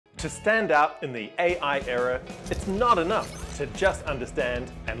To stand out in the AI era, it's not enough to just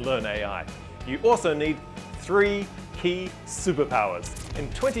understand and learn AI. You also need 3 key superpowers. In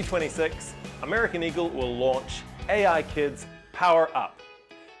 2026, American Eagle will launch AI Kids Power Up.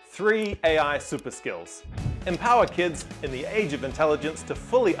 3 AI super skills. Empower kids in the age of intelligence to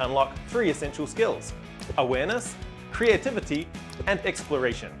fully unlock 3 essential skills: awareness, creativity, and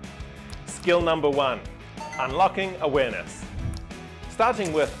exploration. Skill number 1, unlocking awareness.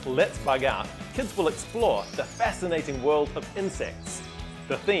 Starting with Let's Bug Out, kids will explore the fascinating world of insects.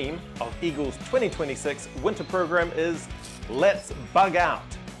 The theme of Eagle's 2026 winter program is Let's Bug Out.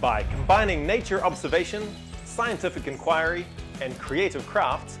 By combining nature observation, scientific inquiry, and creative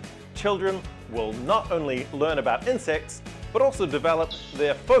crafts, children will not only learn about insects, but also develop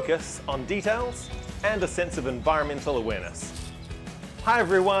their focus on details and a sense of environmental awareness. Hi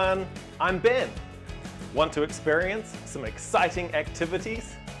everyone, I'm Ben. Want to experience some exciting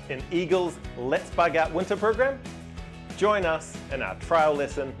activities in Eagle's Let's Bug Out winter program? Join us in our trial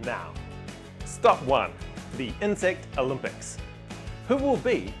lesson now. Stop 1, the Insect Olympics. Who will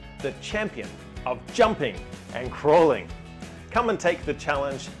be the champion of jumping and crawling? Come and take the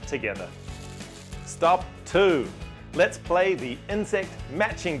challenge together. Stop 2, let's play the insect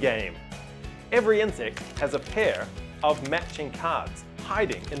matching game. Every insect has a pair of matching cards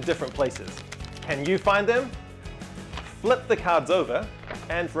hiding in different places. Can you find them? Flip the cards over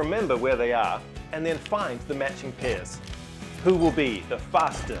and remember where they are, and then find the matching pairs. Who will be the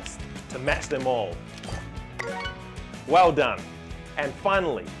fastest to match them all? Well done. And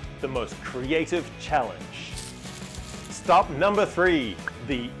finally, the most creative challenge. Stop number 3,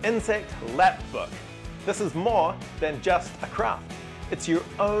 the Insect Lap Book. This is more than just a craft. It's your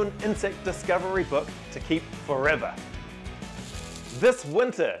own insect discovery book to keep forever. This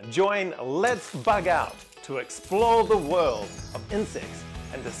winter, join Let's Bug Out to explore the world of insects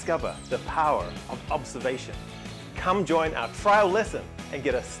and discover the power of observation. Come join our trial lesson and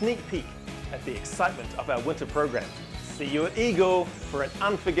get a sneak peek at the excitement of our winter program. See you at Eagle for an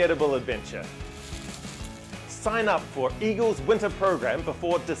unforgettable adventure. Sign up for Eagle's winter program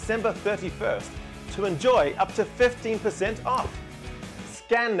before December 31st to enjoy up to 15% off.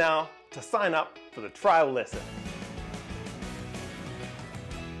 Scan now to sign up for the trial lesson.